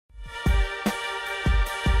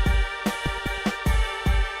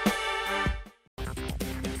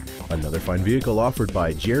Another fine vehicle offered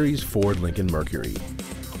by Jerry's Ford Lincoln Mercury.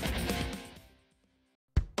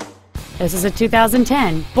 This is a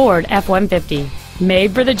 2010 Ford F-150,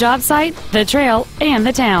 made for the job site, the trail, and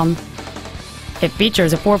the town. It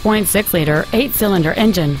features a 4.6-liter, 8-cylinder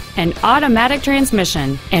engine, an automatic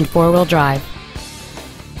transmission, and 4-wheel drive.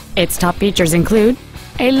 Its top features include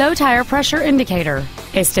a low tire pressure indicator,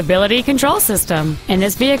 a stability control system, and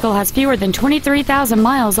this vehicle has fewer than 23,000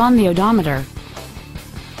 miles on the odometer.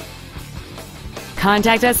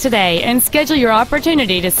 Contact us today and schedule your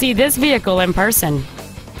opportunity to see this vehicle in person.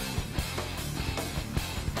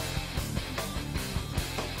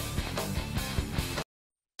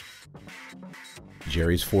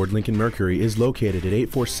 Jerry's Ford Lincoln Mercury is located at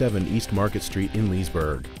 847 East Market Street in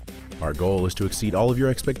Leesburg. Our goal is to exceed all of your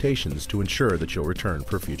expectations to ensure that you'll return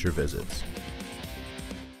for future visits.